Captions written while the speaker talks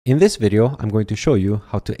In this video, I'm going to show you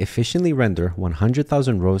how to efficiently render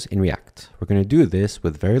 100,000 rows in React. We're going to do this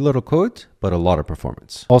with very little code, but a lot of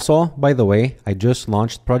performance. Also, by the way, I just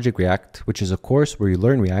launched Project React, which is a course where you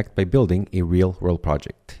learn React by building a real-world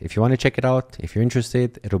project. If you want to check it out, if you're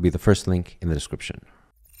interested, it'll be the first link in the description.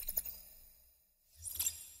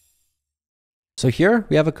 So here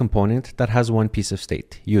we have a component that has one piece of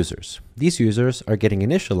state, users. These users are getting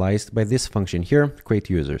initialized by this function here, create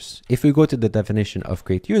users. If we go to the definition of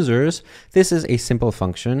create users, this is a simple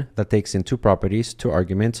function that takes in two properties, two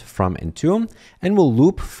arguments, from and to, and will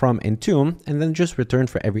loop from and to, and then just return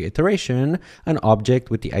for every iteration an object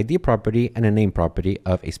with the ID property and a name property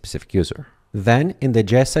of a specific user. Then in the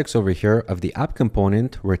JSX over here of the app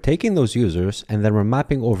component, we're taking those users and then we're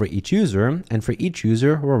mapping over each user, and for each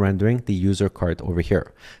user, we're rendering the user card over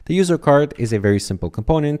here. The user card is a very simple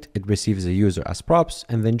component. It receives a user as props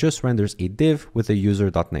and then just renders a div with a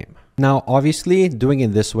user.name. Now, obviously, doing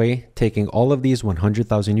it this way, taking all of these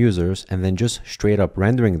 100,000 users and then just straight up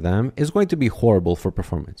rendering them is going to be horrible for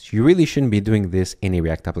performance. You really shouldn't be doing this in a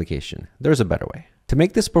React application. There's a better way. To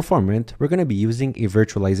make this performant, we're going to be using a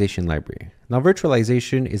virtualization library. Now,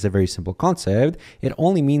 virtualization is a very simple concept. It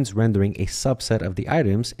only means rendering a subset of the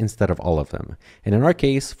items instead of all of them. And in our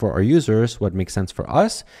case, for our users, what makes sense for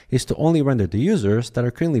us is to only render the users that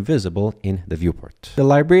are currently visible in the viewport. The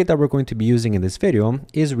library that we're going to be using in this video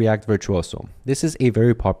is react-virtuoso. This is a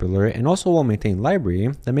very popular and also well-maintained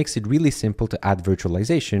library that makes it really simple to add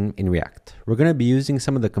virtualization in React. We're going to be using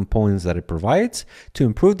some of the components that it provides to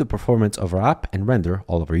improve the performance of our app and render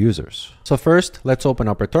all of our users. So first, let's open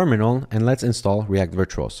up our terminal and let's install React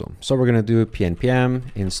Virtuoso. So we're going to do npm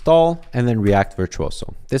install and then React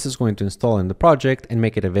Virtuoso. This is going to install in the project and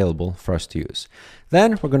make it available for us to use.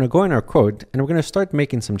 Then we're going to go in our code and we're going to start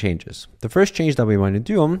making some changes. The first change that we want to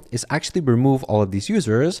do is actually remove all of these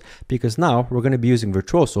users, because now we're going to be using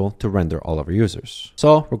Virtuoso to render all of our users.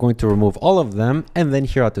 So we're going to remove all of them, and then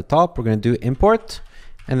here at the top, we're going to do import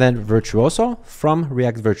and then Virtuoso from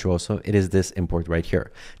React Virtuoso. It is this import right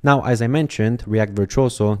here. Now, as I mentioned, React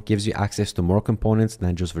Virtuoso gives you access to more components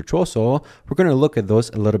than just Virtuoso. We're going to look at those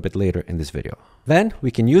a little bit later in this video. Then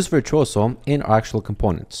we can use Virtuoso in our actual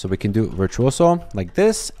components. So we can do Virtuoso like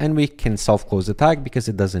this, and we can self-close the tag because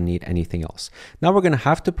it doesn't need anything else. Now we're going to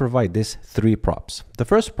have to provide this three props. The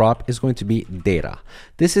first prop is going to be data.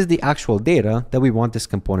 This is the actual data that we want this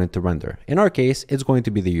component to render. In our case, it's going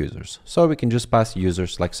to be the users. So we can just pass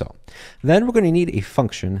users like so. Then we're going to need a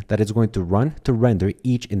function that is going to run to render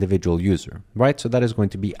each individual user, right? So that is going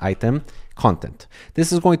to be item content.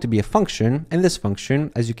 This is going to be a function, and this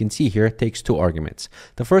function, as you can see here, takes two arguments.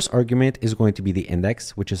 The first argument is going to be the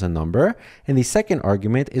index, which is a number, and the second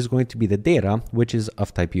argument is going to be the data, which is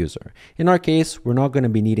of type user. In our case, we're not going to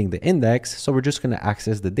be needing the index, so we're just going to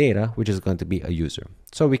access the data, which is going to be a user.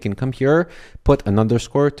 So we can come here, put an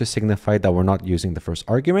underscore to signify that we're not using the first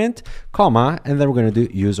argument, comma, and then we're going to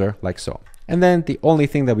do user like so. And then the only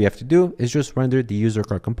thing that we have to do is just render the user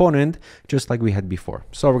card component just like we had before.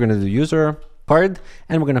 So we're going to do user card,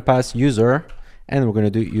 and we're going to pass user, and we're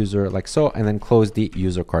going to do user like so, and then close the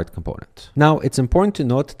user card component. Now, it's important to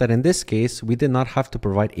note that in this case, we did not have to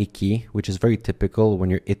provide a key, which is very typical when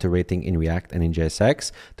you're iterating in React and in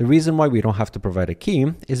JSX. The reason why we don't have to provide a key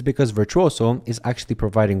is because Virtuoso is actually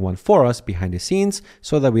providing one for us behind the scenes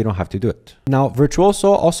so that we don't have to do it. Now,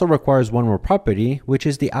 Virtuoso also requires one more property, which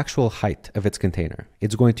is the actual height of its container.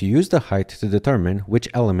 It's going to use the height to determine which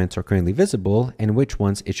elements are currently visible and which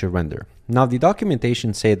ones it should render. Now, the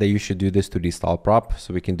documentation say that you should do this to the style prop.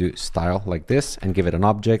 So we can do style like this and give it an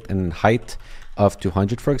object and height of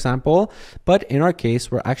 200, for example. But in our case,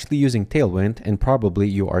 we're actually using Tailwind, and probably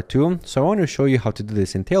you are too. So I want to show you how to do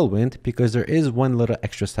this in Tailwind because there is one little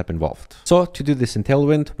extra step involved. So to do this in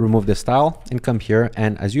Tailwind, remove the style and come here,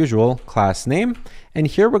 and as usual, class name. And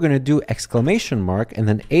here we're going to do exclamation mark and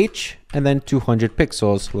then H and then 200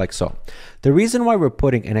 pixels like so. The reason why we're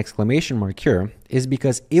putting an exclamation mark here is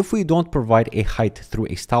because if we don't provide a height through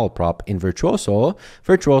a style prop in Virtuoso,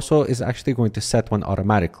 Virtuoso is actually going to set one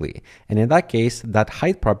automatically. And in that case, that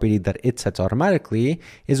height property that it sets automatically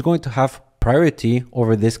is going to have priority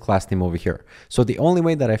over this class name over here. So the only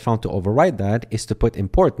way that I found to override that is to put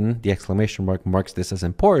important. The exclamation mark marks this as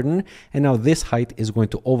important, and now this height is going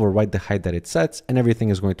to override the height that it sets, and everything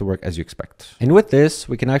is going to work as you expect. And with this,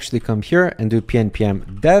 we can actually come here and do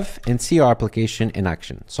npm dev and see our application in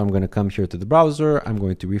action. So I'm going to come here to the browser, I'm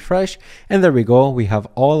going to refresh, and there we go. We have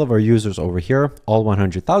all of our users over here, all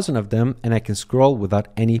 100,000 of them, and I can scroll without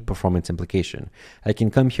any performance implication. I can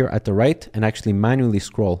come here at the right and actually manually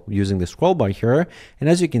scroll using the scroll control bar here, and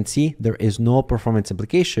as you can see, there is no performance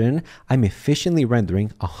implication. I'm efficiently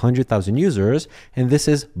rendering 100,000 users, and this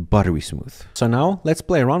is buttery smooth. So now let's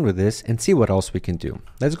play around with this and see what else we can do.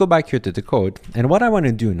 Let's go back here to the code, and what I want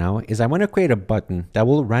to do now is I want to create a button that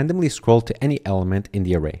will randomly scroll to any element in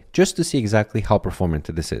the array, just to see exactly how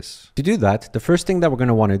performant this is. To do that, the first thing that we're going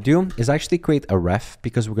to want to do is actually create a ref,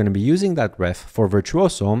 because we're going to be using that ref for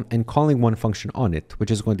Virtuoso and calling one function on it,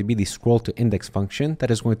 which is going to be the scroll to index function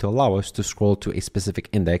that is going to allow us to scroll to a specific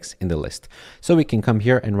index in the list. So we can come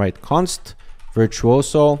here and write const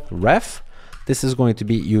virtuoso ref. This is going to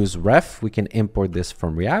be use ref. We can import this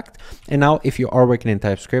from React. And now if you are working in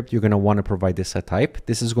TypeScript, you're going to want to provide this a type.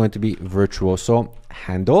 This is going to be virtuoso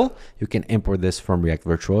handle. You can import this from React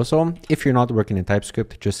Virtuoso. If you're not working in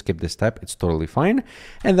TypeScript, just skip this step. It's totally fine.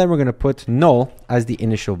 And then we're going to put null as the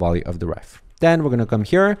initial value of the ref. Then we're going to come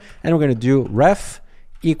here and we're going to do ref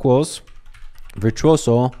equals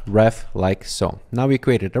Virtuoso ref like so. Now we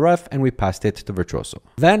created a ref and we passed it to Virtuoso.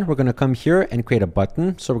 Then we're going to come here and create a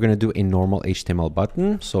button. So we're going to do a normal HTML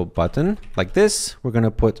button. So button like this, we're going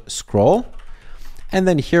to put scroll. And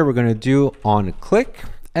then here we're going to do on click,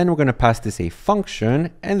 and we're going to pass this a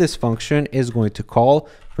function. And this function is going to call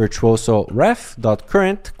virtuoso ref dot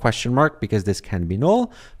current question mark, because this can be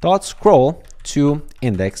null, dot scroll to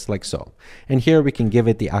index like so. And here we can give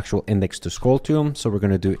it the actual index to scroll to. So we're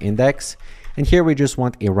going to do index. And here we just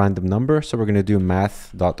want a random number. So we're going to do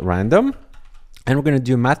math.random, and we're going to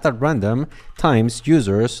do math.random times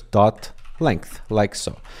users.length like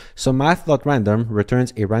so. So math.random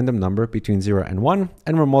returns a random number between 0 and 1,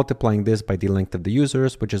 and we're multiplying this by the length of the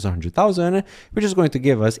users, which is 100,000, which is going to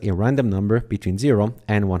give us a random number between 0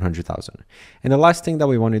 and 100,000. And the last thing that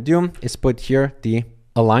we want to do is put here the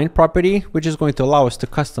align property, which is going to allow us to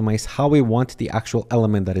customize how we want the actual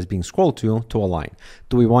element that is being scrolled to align.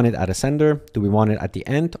 Do we want it at a sender? Do we want it at the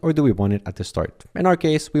end? Or do we want it at the start? In our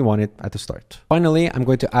case, we want it at the start. Finally, I'm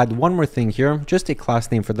going to add one more thing here, just a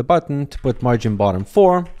class name for the button, to put margin bottom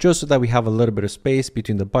 4, just so that we have a little bit of space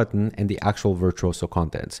between the button and the actual Virtuoso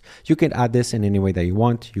contents. You can add this in any way that you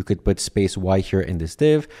want. You could put space Y here in this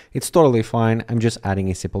div. It's totally fine. I'm just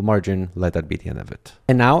adding a simple margin. Let that be the end of it.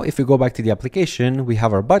 And now if we go back to the application, we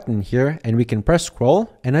have our button here and we can press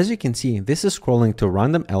scroll. And as you can see, this is scrolling to a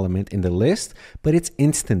random element in the list, but it's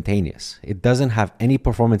instantaneous. It doesn't have any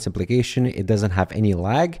performance implication. It doesn't have any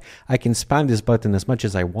lag. I can spam this button as much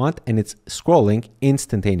as I want and it's scrolling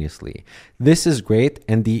instantaneously. This is great.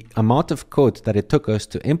 And the amount of code that it took us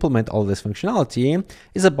to implement all this functionality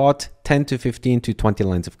is about 10 to 15 to 20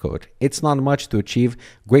 lines of code. It's not much to achieve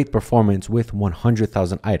great performance with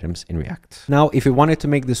 100,000 items in React. Now, if you wanted to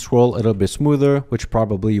make the scroll a little bit smoother, which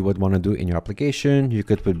probably you would want to do in your application, you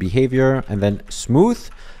could put behavior and then smooth.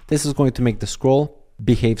 This is going to make the scroll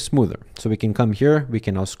behave smoother. So we can come here, we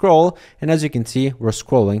can now scroll, and as you can see, we're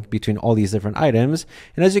scrolling between all these different items.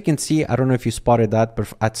 And as you can see, I don't know if you spotted that,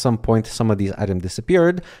 but at some point, some of these items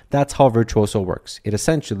disappeared. That's how Virtuoso works. It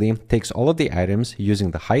essentially takes all of the items using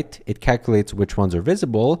the height, it calculates which ones are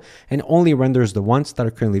visible, and only renders the ones that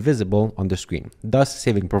are currently visible on the screen, thus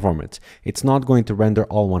saving performance. It's not going to render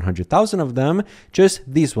all 100,000 of them, just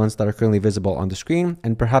these ones that are currently visible on the screen,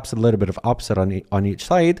 and perhaps a little bit of offset on each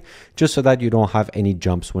side, just so that you don't have any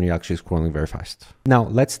jumps when you're actually scrolling very fast. Now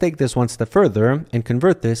let's take this one step further and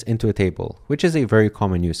convert this into a table, which is a very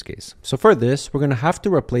common use case. So for this, we're going to have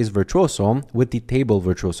to replace Virtuoso with the table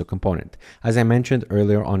Virtuoso component. As I mentioned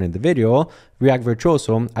earlier on in the video, React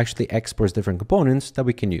Virtuoso actually exports different components that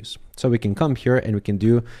we can use. So we can come here and we can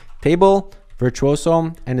do table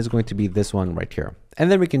Virtuoso, and it's going to be this one right here. And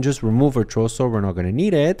then we can just remove Virtuoso, we're not going to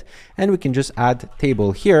need it. And we can just add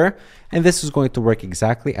table here. And this is going to work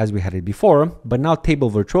exactly as we had it before. But now table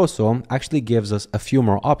Virtuoso actually gives us a few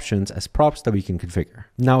more options as props that we can configure.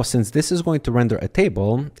 Now, since this is going to render a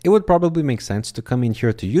table, it would probably make sense to come in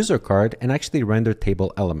here to user card and actually render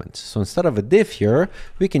table elements. So instead of a div here,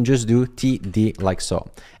 we can just do TD like so.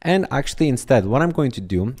 And actually instead, what I'm going to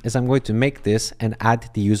do is I'm going to make this and add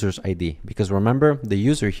the user's ID, because remember, the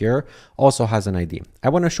user here also has an ID. I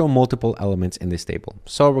want to show multiple elements in this table.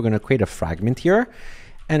 So we're going to create a fragment here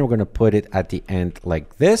and we're going to put it at the end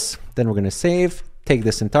like this. Then we're going to save, take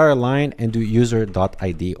this entire line and do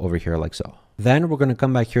user.id over here like so. Then we're going to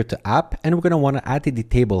come back here to app and we're going to want to add the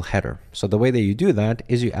table header. So the way that you do that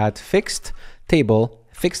is you add fixed table,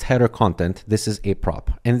 fixed header content. This is a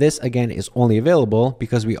prop. And this again is only available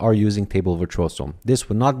because we are using table Virtuoso. This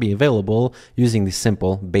would not be available using the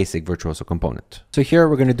simple basic Virtuoso component. So here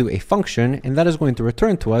we're going to do a function and that is going to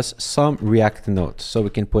return to us some React nodes. So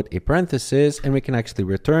we can put a parenthesis and we can actually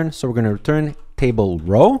return. So we're going to return table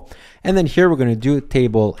row. And then here we're going to do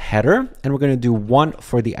table header, and we're going to do one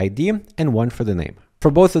for the ID and one for the name. For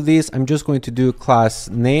both of these, I'm just going to do class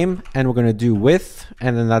name, and we're going to do width,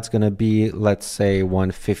 and then that's going to be, let's say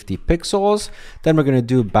 150 pixels. Then we're going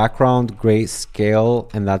to do background grayscale,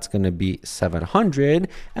 and that's going to be 700.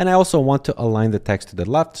 And I also want to align the text to the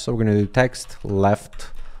left. So we're going to do text left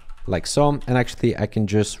like so. And actually I can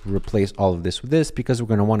just replace all of this with this because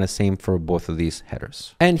we're going to want the same for both of these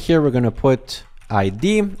headers. And here we're going to put ID,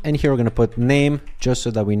 and here we're going to put name, just so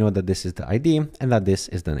that we know that this is the ID and that this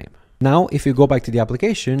is the name. Now, if you go back to the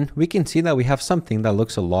application, we can see that we have something that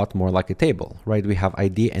looks a lot more like a table, right? We have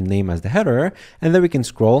ID and name as the header, and then we can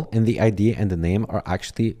scroll, and the ID and the name are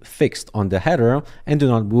actually fixed on the header and do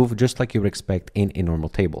not move, just like you would expect in a normal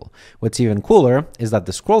table. What's even cooler is that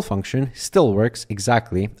the scroll function still works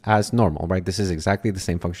exactly as normal, right? This is exactly the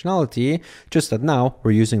same functionality, just that now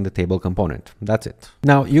we're using the table component. That's it.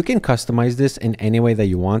 Now, you can customize this in any way that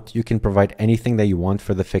you want. You can provide anything that you want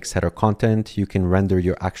for the fixed header content. You can render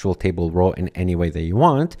your actual table row in any way that you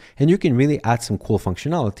want, and you can really add some cool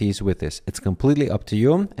functionalities with this. It's completely up to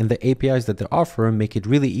you, and the APIs that they offer make it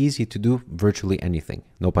really easy to do virtually anything,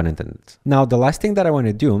 no pun intended. Now, the last thing that I want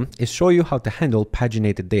to do is show you how to handle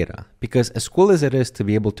paginated data, because as cool as it is to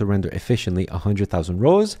be able to render efficiently 100,000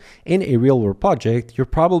 rows in a real world project, you're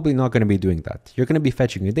probably not going to be doing that. You're going to be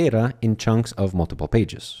fetching your data in chunks of multiple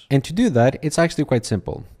pages. And to do that, it's actually quite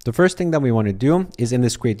simple. The first thing that we want to do is in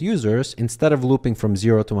this create users, instead of looping from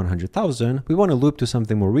 0 to 100,000, we want to loop to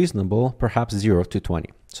something more reasonable, perhaps 0 to 20.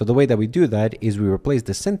 So the way that we do that is we replace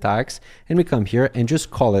the syntax, and we come here and just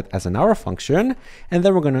call it as an arrow function. And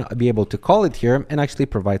then we're going to be able to call it here and actually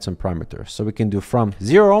provide some parameters. So we can do from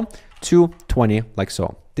 0 to 20 like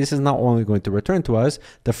so. This is not only going to return to us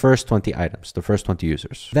the first 20 items, the first 20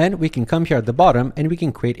 users. Then we can come here at the bottom and we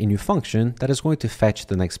can create a new function that is going to fetch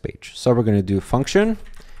the next page. So we're going to do function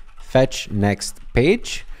fetch next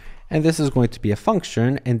page. And this is going to be a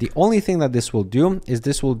function. And the only thing that this will do is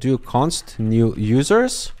this will do const new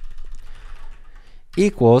users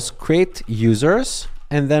equals create users.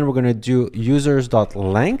 And then we're going to do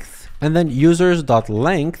users.length and then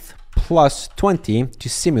users.length plus 20 to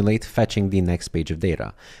simulate fetching the next page of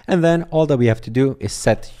data. And then all that we have to do is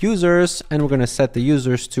set users, and we're going to set the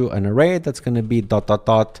users to an array that's going to be ...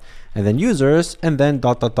 and then users, and then ...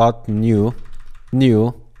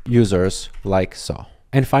 new users like so.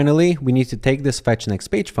 And finally, we need to take this fetch next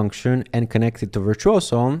page function and connect it to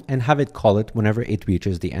Virtuoso and have it call it whenever it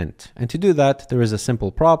reaches the end. And to do that, there is a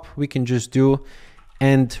simple prop. We can just do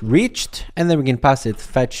end reached, and then we can pass it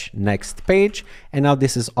fetch next page, and now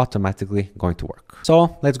this is automatically going to work.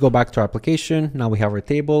 So let's go back to our application. Now we have our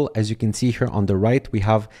table. As you can see here on the right, we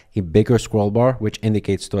have a bigger scroll bar, which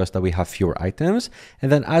indicates to us that we have fewer items.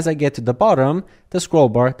 And then as I get to the bottom, the scroll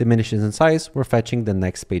bar diminishes in size. We're fetching the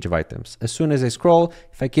next page of items. As soon as I scroll,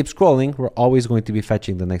 if I keep scrolling, we're always going to be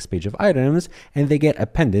fetching the next page of items, and they get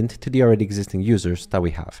appended to the already existing users that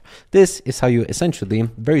we have. This is how you essentially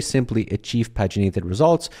very simply achieve paginated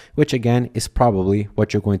results, which again is probably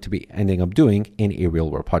what you're going to be ending up doing in a real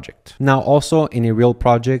world project. Now, also in a real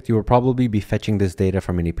project, you will probably be fetching this data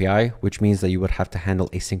from an API, which means that you would have to handle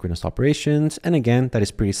asynchronous operations. And again, that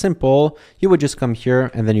is pretty simple. You would just come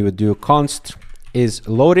here and then you would do const is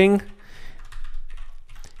loading,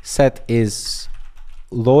 set is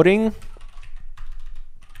loading,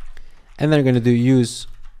 and then we're going to do use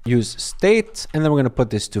state, and then we're going to put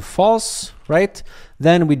this to false, right?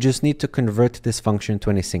 Then we just need to convert this function to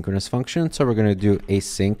an asynchronous function. So we're going to do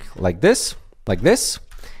async like this.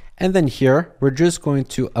 And then here, we're just going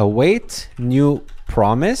to await new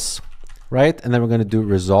promise, right? And then we're going to do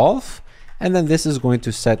resolve. And then this is going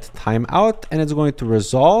to set timeout, and it's going to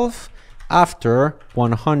resolve after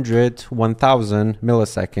 1000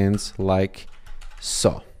 milliseconds like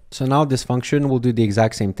so. So now this function will do the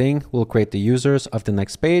exact same thing. We'll create the users of the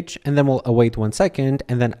next page, and then we'll await 1 second.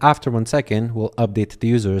 And then after 1 second, we'll update the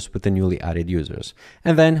users with the newly added users.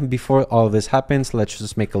 And then before all of this happens, let's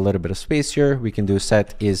just make a little bit of space here. We can do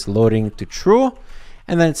set is loading to true,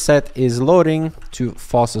 and then set is loading to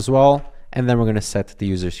false as well. And then we're going to set the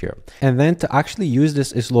users here. And then to actually use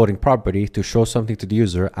this is loading property to show something to the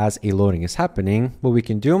user as a loading is happening, what we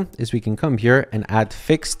can do is we can come here and add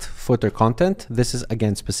fixed footer content. This is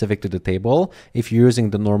again specific to the table. If you're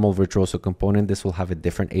using the normal Virtuoso component, this will have a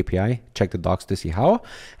different API. Check the docs to see how.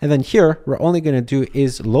 And then here, we're only going to do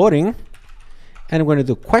is loading, and we're going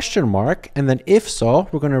to do question mark. And then if so,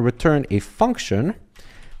 we're going to return a function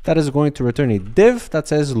that is going to return a div that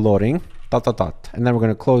says loading. and then we're going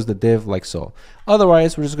to close the div like so.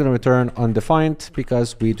 Otherwise, we're just going to return undefined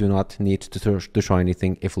because we do not need to show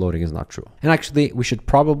anything if loading is not true. And actually, we should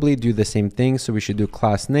probably do the same thing. So we should do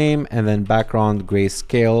class name and then background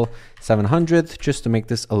grayscale 700 just to make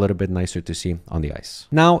this a little bit nicer to see on the ice.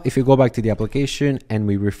 Now, if you go back to the application and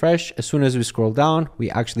we refresh, as soon as we scroll down, we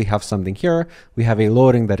actually have something here. We have a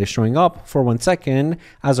loading that is showing up for 1 second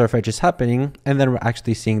as our fetch is happening, and then we're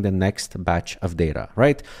actually seeing the next batch of data,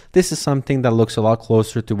 right? This is something that looks a lot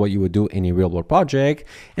closer to what you would do in a real world project,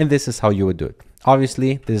 and this is how you would do it.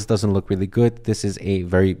 Obviously, this doesn't look really good. This is a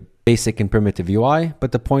very basic and primitive UI,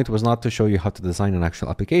 but the point was not to show you how to design an actual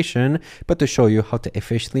application, but to show you how to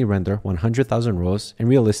efficiently render 100,000 rows and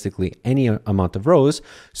realistically any amount of rows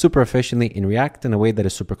super efficiently in React in a way that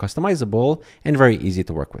is super customizable and very easy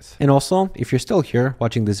to work with. And also, if you're still here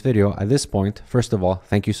watching this video at this point, first of all,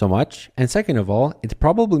 thank you so much. And second of all, it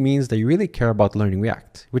probably means that you really care about learning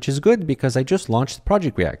React, which is good because I just launched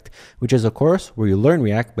Project React, which is a course where you learn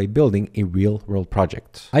React by building a real world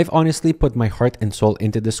project. I've honestly put my heart and soul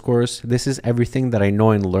into this course. This is everything that I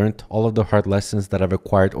know and learned, all of the hard lessons that I've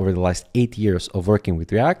acquired over the last 8 years of working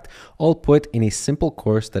with React, all put in a simple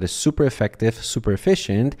course that is super effective, super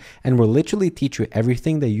efficient, and will literally teach you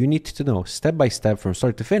everything that you need to know step by step from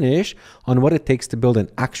start to finish on what it takes to build an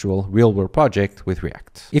actual real world project with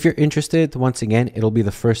React. If you're interested, once again, it'll be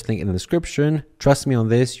the first link in the description. Trust me on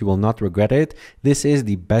this, you will not regret it. This is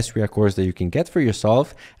the best React course that you can get for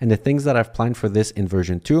yourself, and the things that I've planned for this in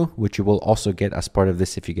version 2, which you will also get as part of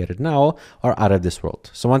this if you get it now, are out of this world.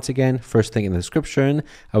 So once again, first link in the description.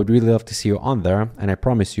 I would really love to see you on there, and I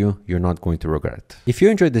promise you, you're not going to regret it. If you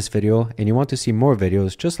enjoyed this video and you want to see more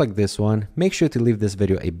videos just like this one, make sure to leave this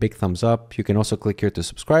video a big thumbs up. You can also click here to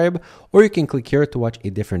subscribe, or you can click here to watch a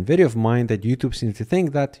different video of mine that YouTube seems to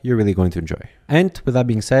think that you're really going to enjoy. And with that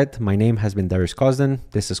being said, my name has been Darius Kozden.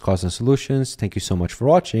 This is Kozden Solutions. Thank you so much for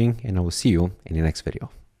watching, and I will see you in the next video.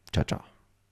 Ciao, ciao.